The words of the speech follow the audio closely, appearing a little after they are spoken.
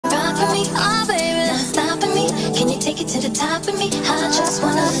loving me. I just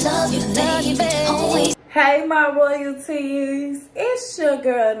wanna love you, baby. Always. Hey my royalties, it's your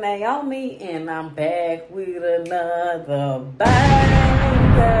girl Naomi and I'm back with another banger.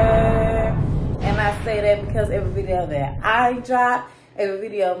 And I say that because every video that I drop, every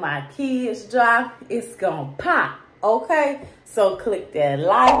video my kids drop, it's gonna pop, okay? So click that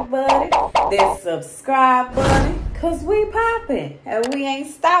like button, that subscribe button, cause we popping and we ain't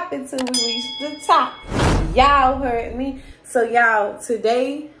stopping till we reach the top. Y'all heard me. So y'all,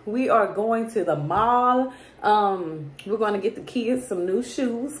 today we are going to the mall. We're going to get the kids some new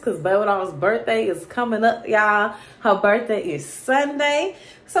shoes because Baby's birthday is coming up, y'all. Her birthday is Sunday.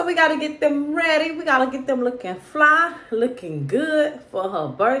 So we got to get them ready. We got to get them looking fly, looking good for her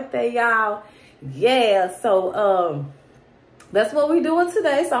birthday, y'all. Yeah, so that's what we're doing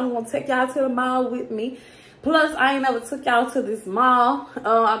today. So I'm going to take y'all to the mall with me. Plus, I ain't never took y'all to this mall.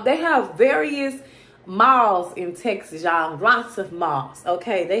 They have various malls in Texas, y'all. Lots of malls,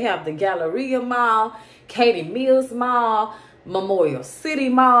 okay? They have the Galleria Mall, Katy Mills Mall, Memorial City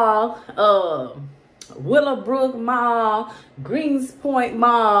Mall, Willowbrook Mall, Greenspoint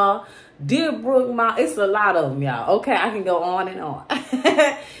Mall, Deerbrook Mall. It's a lot of them, y'all. Okay, I can go on and on.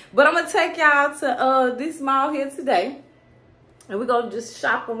 But I'm going to take y'all to this mall here today. And we're going to just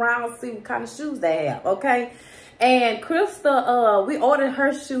shop around and see what kind of shoes they have, okay? And Krista, we ordered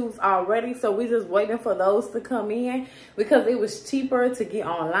her shoes already, so we're just waiting for those to come in because it was cheaper to get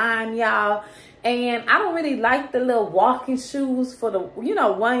online, y'all. And I don't really like the little walking shoes for the, you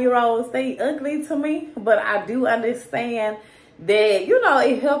know, 1-year-olds. They ugly to me, but I do understand that, you know,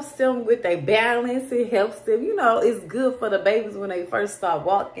 it helps them with their balance. It helps them, you know, it's good for the babies when they first start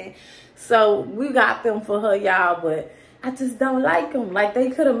walking. So we got them for her, y'all, but I just don't like them. Like,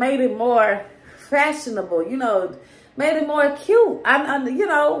 they could have made it more fashionable, you know, made it more cute. You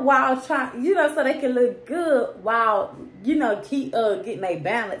know, while trying, you know, so they can look good while, you know, keep getting their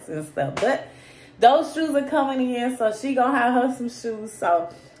balance and stuff. But those shoes are coming in, so she gonna have her some shoes. So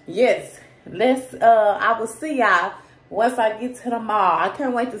yes, I will see y'all once I get to the mall. I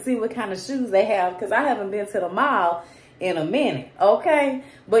can't wait to see what kind of shoes they have because I haven't been to the mall in a minute, okay?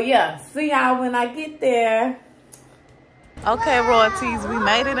 But yeah, see y'all when I get there. Okay, royalties, we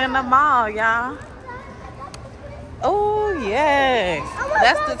made it in the mall, y'all. Oh, yes.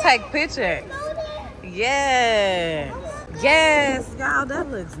 That's to take pictures. Yes. Yes, y'all, that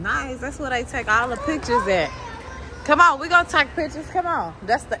looks nice. That's where they take all the pictures at. Come on, we gonna take pictures. Come on.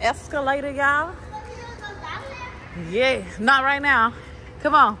 That's the escalator, y'all. Yeah, not right now.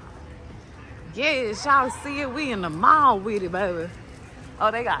 Come on. Yes, y'all see it. We in the mall with it, baby.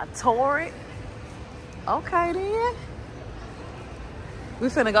 Oh, they got Torrid. Okay, then. We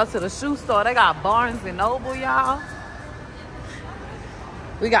finna go to the shoe store. They got Barnes and Noble, y'all.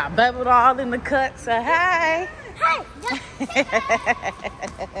 We got Baby Doll in the cut. Say hey.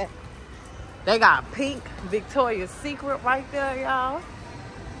 Hey. They got Pink Victoria's Secret right there, y'all.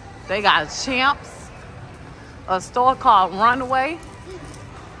 They got Champs. A store called Runway.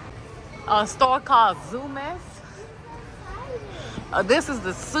 A store called Zumes. This is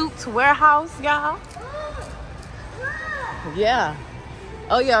the Suits Warehouse, y'all. Yeah.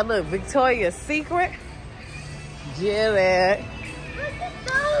 Oh, yeah, look, Victoria's Secret. Yeah, that.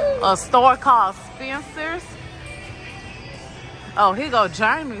 A store called Spencer's. Oh, here go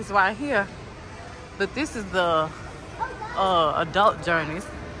Journeys right here. But this is the adult Journeys.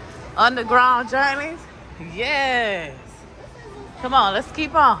 Underground Journeys. Yes. Come on, let's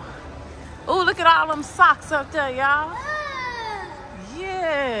keep on. Oh, look at all them socks up there, y'all.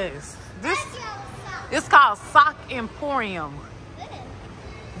 Yes. It's called Sock Emporium.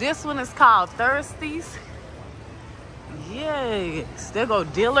 This one is called Thirsties. Yes. There go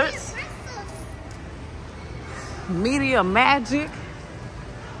Dillard's. Media Magic.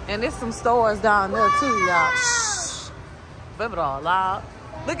 And there's some stores down there too, y'all. Shh. Baby all loud.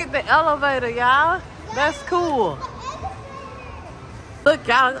 Look at the elevator, y'all. That's cool. Look,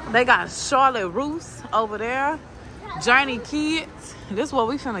 y'all, they got Charlotte Russe over there. Journey Kids. This is what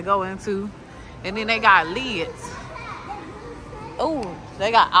we finna go into. And then they got Lids. Oh,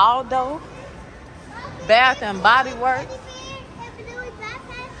 they got Aldo, Bath and Body Works.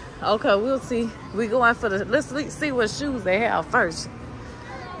 Okay, we'll see. We going for the, let's see what shoes they have first.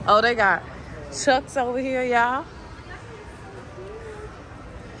 Oh, they got Chucks over here, y'all.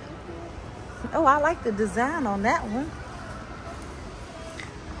 Oh, I like the design on that one.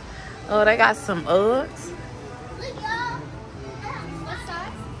 Oh, they got some Uggs.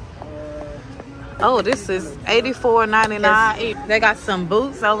 Oh, this is $84.99. They got some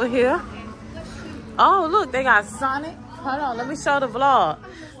boots over here. Oh, look, they got Sonic. Hold on, let me show the vlog.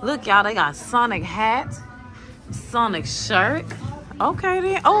 Look, y'all, they got Sonic hats. Sonic shirt. Okay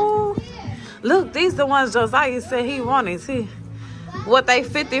then. Oh, look, these the ones Josiah said he wanted. See, what they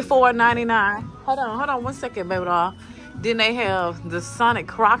 $54.99. Hold on 1 second, baby doll. Then they have the Sonic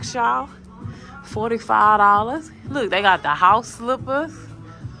Crocs, y'all. $45. Look, they got the house slippers.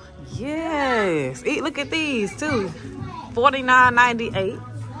 Yes. Look at these too. $49.98.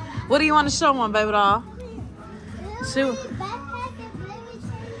 What do you want to show them, baby doll? Shoot.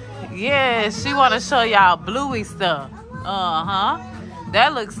 Yeah, she want to show y'all bluey stuff.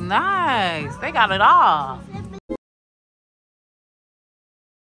 That looks nice. They got it all.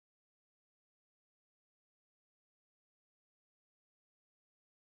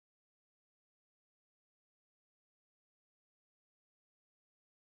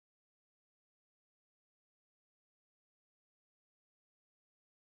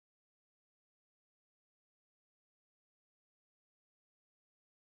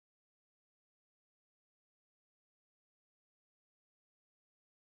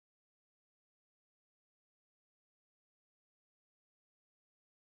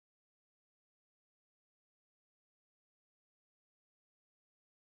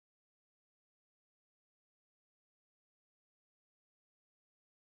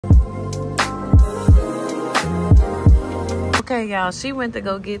 Okay, y'all, she went to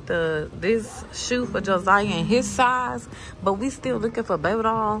go get this shoe for Josiah in his size, but we still looking for baby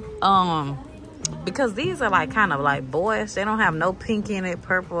doll. Because these are like kind of like boyish. They don't have no pink in it,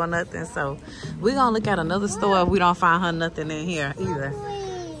 purple or nothing. So we're gonna look at another store if we don't find her nothing in here either.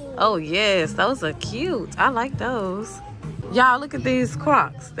 Oh yes, those are cute. I like those. Y'all, look at these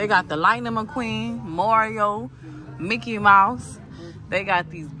Crocs. They got the Lightning McQueen, Mario, Mickey Mouse. They got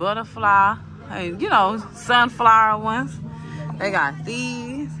these butterfly and, you know, sunflower ones. They got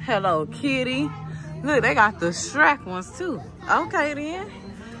these, Hello Kitty. Look, they got the Shrek ones too. Okay then.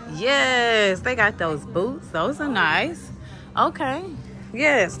 Yes, they got those boots. Those are nice. Okay.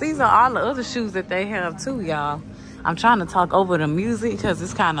 Yes, these are all the other shoes that they have too, y'all. I'm trying to talk over the music because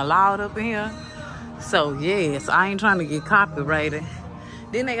it's kind of loud up in here. So yes, I ain't trying to get copyrighted.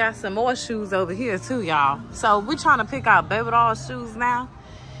 Then they got some more shoes over here too, y'all. So we're trying to pick out baby doll shoes now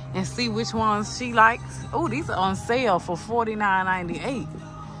and see which ones she likes. Oh, these are on sale for $49.98.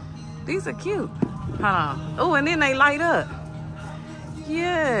 These are cute. Hold on. Oh, and then they light up.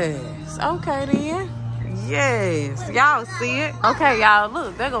 Yes. Okay then. Yes. Y'all see it? Okay, y'all,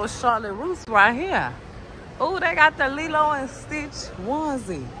 look. There goes Charlotte Russe right here. Oh, they got the Lilo and Stitch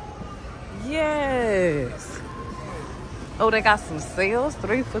onesie. Yes. Oh, they got some sales.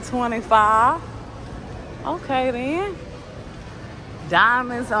 3 for $25. Okay then.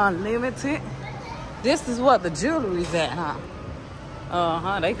 Diamonds Unlimited. This is what the jewelry's at,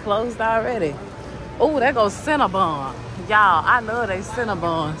 huh? They closed already. Oh, there goes Cinnabon. Y'all, I love they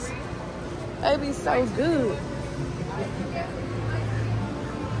Cinnabons. They be so good.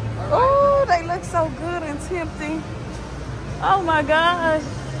 Oh, they look so good and tempting. Oh my gosh.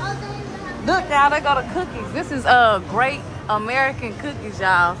 Look, y'all, they got the cookies. This is Great American Cookies,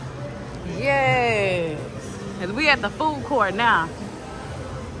 y'all. Yes. And we at the food court now.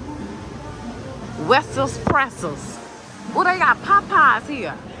 Wessel's Pretzels. Oh, they got Popeyes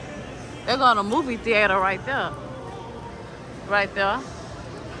here. They're going to movie theater right there. Right there.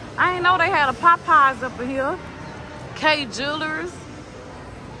 I didn't know they had a Popeyes up in here. K Jewelers.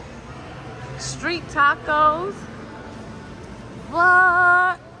 Street Tacos.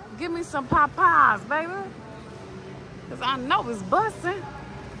 What? Give me some Popeyes, baby. Because I know it's busting.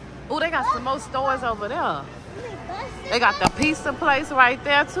 Oh, they got some more stores over there. They got the pizza place right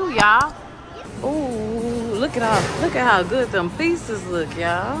there too, y'all. Ooh, look at how good them pizzas look,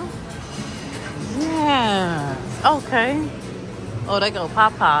 y'all. Yeah. Okay. Oh, they go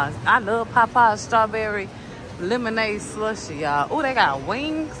Popeyes. I love Popeyes strawberry lemonade slushy, y'all. Oh, they got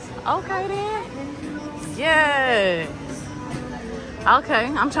wings. Okay then. Yes. Okay,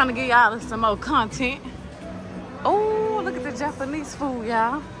 I'm trying to get y'all some more content. Oh, look at the Japanese food,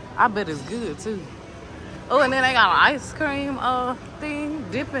 y'all. I bet it's good too. Oh, and then they got an ice cream thing,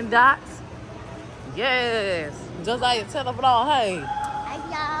 Dippin' Dots. Yes. Josiah, tell them all, hey. Hi,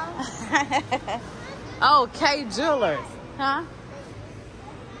 y'all. Oh, K Jewelers, huh?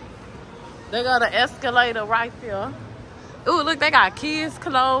 They got an escalator right there. Ooh, look, they got kids'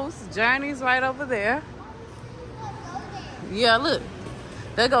 clothes, Journeys right over there. Yeah, look.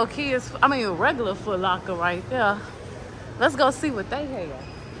 They go regular Foot Locker right there. Let's go see what they have.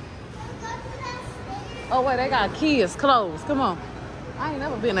 Oh, wait, they got kids' clothes. Come on. I ain't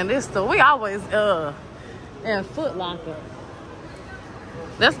never been in this store. We always in Foot Locker.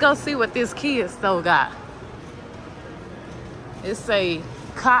 Let's go see what this kids store got. It say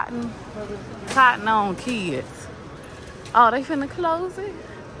cotton on kids. Oh, they finna close it?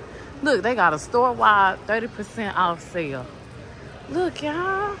 Look, they got a store-wide 30% off sale. Look,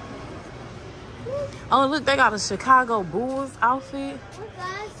 y'all. Oh, look, they got a Chicago Bulls outfit.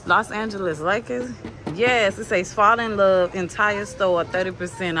 Los Angeles Lakers. Yes, it says Fall in Love, entire store,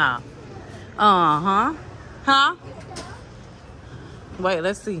 30% off. Uh-huh. Huh? Wait,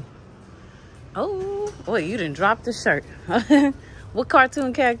 let's see. Oh, wait, you didn't drop the shirt. What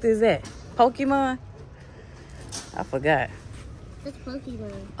cartoon character is that? Pokemon? I forgot. That's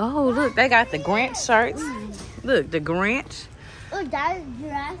Pokemon. Oh, look, they got the Grinch shirts. Look, the Grinch. Oh, that is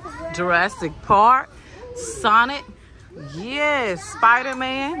Jurassic World. Jurassic Park. Sonic. Yes,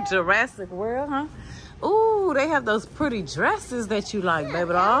 Spider-Man. Jurassic World, huh? Ooh, they have those pretty dresses that you like,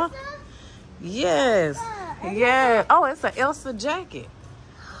 baby doll. Yes. Yeah. Oh, it's an Elsa jacket.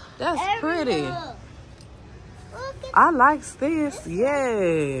 That's pretty. I like this.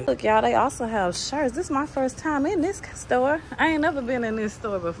 Yeah. Look, y'all, they also have shirts. This is my first time in this store. I ain't never been in this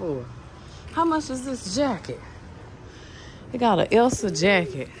store before. How much is this jacket? It got an Elsa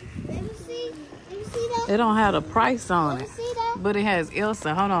jacket. Let me see that. It don't have a price on Let it. me see that. But it has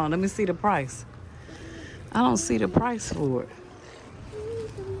Elsa. Hold on. Let me see the price. I don't see the price for it.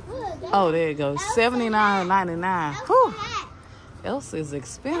 Oh, there it goes. $79.99. Whew. Elsa is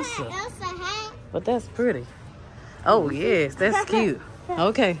expensive. Elsa hat. But that's pretty. Oh, yes. That's cute.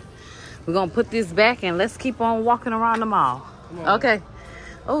 Okay. We're going to put this back and let's keep on walking around the mall. Okay.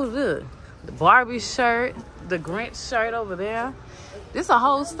 Oh, look. The Barbie shirt. The Grinch shirt over there. This a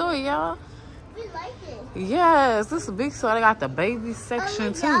whole store, y'all. We like it. Yes. This is a big store. They got the baby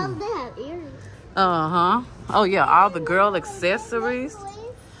section, too. They have earrings. Uh-huh. Oh, yeah. All the girl accessories.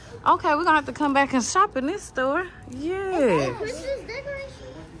 Okay, we're going to have to come back and shop in this store. Yeah. Christmas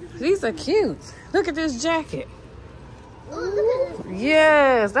decorations. These are cute. Look at this jacket. Oh, look at this.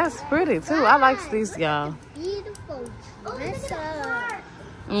 Yes, that's pretty, too. I like these, y'all. Beautiful. Dress.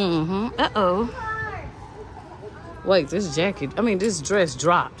 Mm-hmm. Uh-oh. Wait, this dress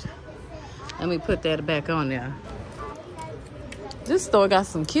dropped. Let me put that back on there. This store got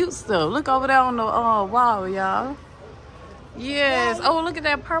some cute stuff. Look over there on the wall, y'all. Yes. Oh, look at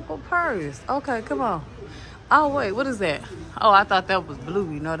that purple purse. Okay, come on. Oh, wait, what is that? Oh, I thought that was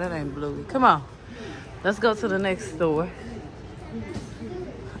Bluey. No, that ain't Bluey. Come on. Let's go to the next store.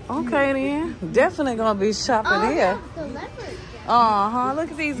 Okay, then. Definitely going to be shopping here. Uh-huh. Look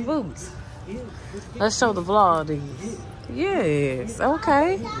at these boots. Let's show the vlog these. Yes.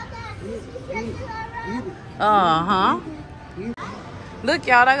 Okay. Uh-huh. Look,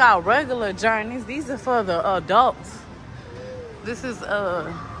 y'all, they got regular journeys. These are for the adults. This is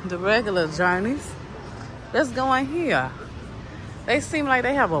the regular journeys. Let's go in here. They seem like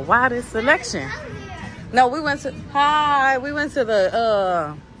they have a wider selection. No, we went to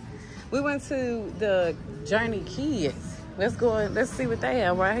the Journey Kids. Let's go and let's see what they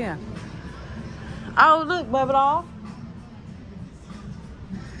have right here. Oh, look, baby doll.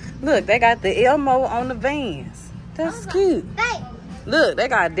 Look, they got the Elmo on the Vans. That's cute. Look, they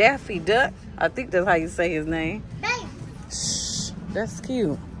got Daffy Duck. I think that's how you say his name. Shh, that's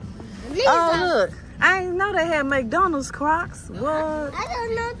cute. Oh, look. I didn't know they had McDonald's Crocs. What? I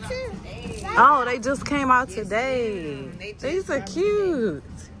don't know, too. Oh, they just came out today. These are cute.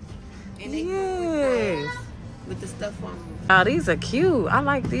 Yes. With the stuff on them. Oh, these are cute. I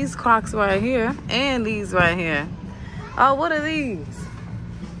like these Crocs right here. And these right here. Oh, what are these?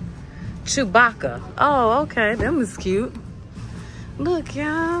 Chewbacca. Oh, okay. Them is cute. Look,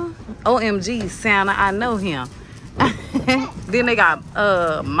 y'all. OMG, Santa. I know him. Then they got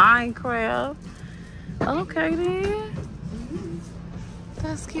Minecraft. Okay, then.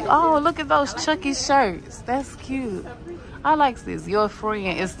 That's cute. Oh, look at those Chucky shirts. That's cute. I like this. Your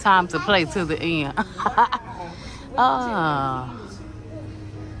friend, it's time to play to the end. Oh.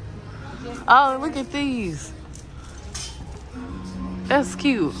 Oh, look at these. That's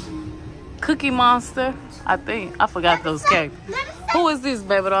cute. Cookie Monster. I think. I forgot those characters. Who is this,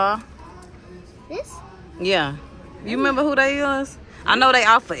 baby doll? This? Yeah. You remember who they is? I know they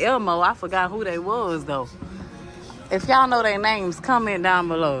out for Elmo. I forgot who they was, though. If y'all know their names, comment down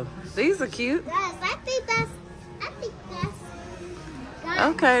below. These are cute. Guys, I think that's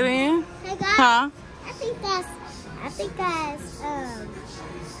guys, okay, then. Hey, guys. Huh? I think that's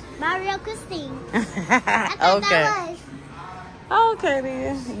Mario Christine. Okay. Okay,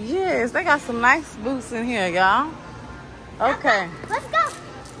 then. Yes, they got some nice boots in here, y'all. Okay. Let's go.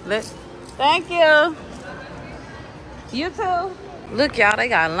 Thank you. You too. Look, y'all, they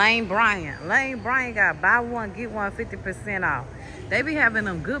got Lane Bryant. Lane Bryant got buy one, get one 50% off. They be having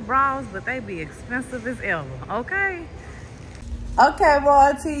them good bras, but they be expensive as ever, okay? Okay,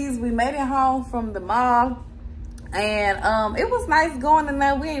 royalties, we made it home from the mall. And it was nice going in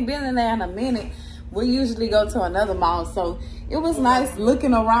there. We ain't been in there in a minute. We usually go to another mall, so it was nice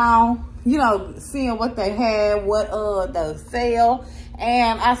looking around, you know, seeing what they had, what the sale.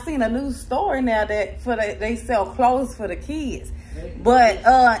 And I seen a new store in there that they sell clothes for the kids. But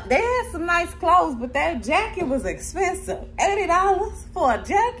they had some nice clothes, but that jacket was expensive. $80 for a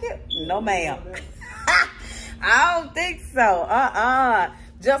jacket? No, ma'am. I don't think so.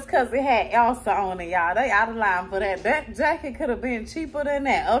 Just because it had Elsa on it, y'all. They out of line for that. That jacket could have been cheaper than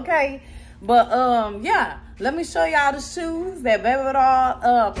that, okay? But, yeah. Let me show y'all the shoes that Baby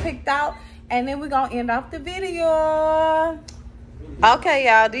Doll picked out. And then we're going to end off the video. Okay,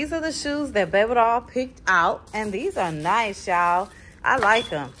 y'all. These are the shoes that Baby Doll picked out. And these are nice, y'all. I like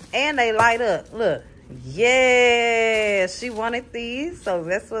them. And they light up. Look. Yeah, she wanted these, so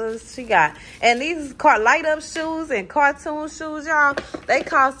that's what she got. And these light up shoes and cartoon shoes, y'all, they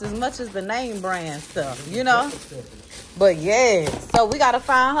cost as much as the name brand stuff, you know. But yeah, so we gotta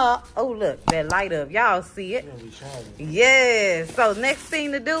find her. Oh, look, that light up, y'all see it? Yeah. So next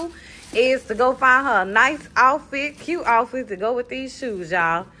thing to do is to go find her a nice outfit, cute outfit to go with these shoes,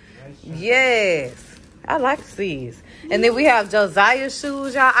 y'all. Yes. I like these. And then we have Josiah's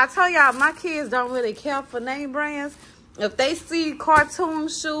shoes, y'all. I tell y'all, my kids don't really care for name brands. If they see cartoon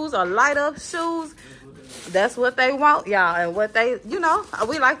shoes or light up shoes, that's what they want, y'all. And what they, you know,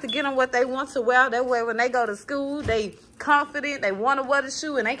 we like to get them what they want to wear. That way when they go to school, they confident, they want to wear the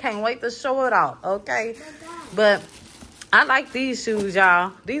shoe, and they can't wait to show it off, okay? But I like these shoes,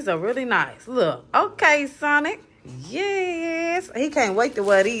 y'all. These are really nice. Look, okay, Sonic. Yes. He can't wait to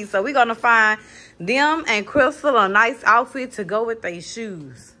wear these. So we're going to find them and Crystal a nice outfit to go with their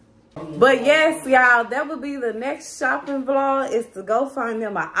shoes. But yes, y'all, that would be the next shopping vlog, is to go find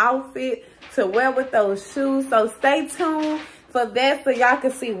them an outfit to wear with those shoes. So stay tuned for that, so y'all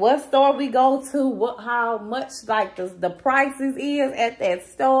can see what store we go to, how much like the prices is at that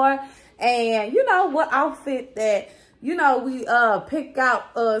store, and you know what outfit that, you know, we pick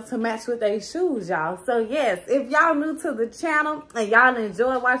out to match with their shoes, y'all. So yes, if y'all new to the channel and y'all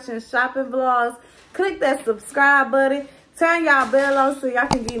enjoy watching shopping vlogs, click that subscribe button. Turn y'all bell on so y'all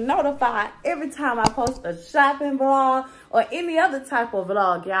can get notified every time I post a shopping vlog or any other type of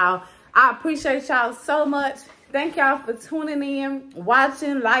vlog, y'all. I appreciate y'all so much. Thank y'all for tuning in,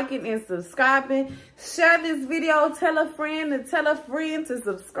 watching, liking, and subscribing. Share this video. Tell a friend to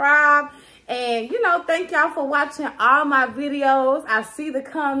subscribe. And, you know, thank y'all for watching all my videos. I see the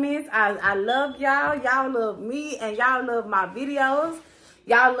comments. I love y'all. Y'all love me, and y'all love my videos.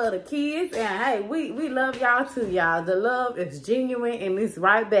 Y'all love the kids. And, hey, we love y'all too, y'all. The love is genuine, and it's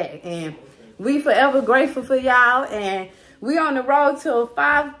right back. And we forever grateful for y'all. And we on the road to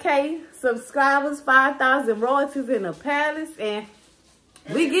 5K subscribers, 5,000 royalties in the palace. And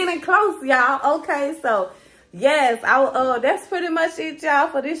we getting close, y'all. Okay, so yes, that's pretty much it, y'all,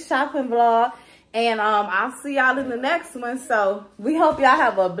 for this shopping vlog. And I'll see y'all in the next one. So we hope y'all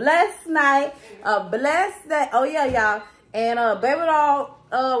have a blessed night, a blessed day. Oh yeah, y'all. And Baby Doll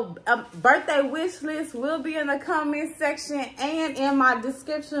birthday wish list will be in the comment section and in my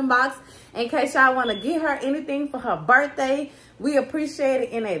description box in case y'all want to get her anything for her birthday. We appreciate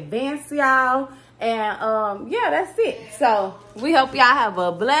it in advance, y'all. And yeah, that's it. So we hope y'all have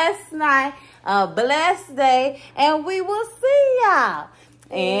a blessed night, a blessed day, and we will see y'all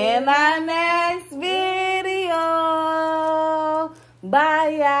in our next video.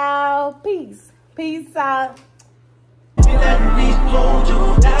 Bye, y'all. Peace. Peace out. Let me hold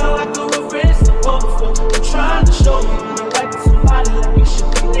you down like a reference. I'm trying to show you the right to somebody like we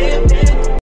should be living.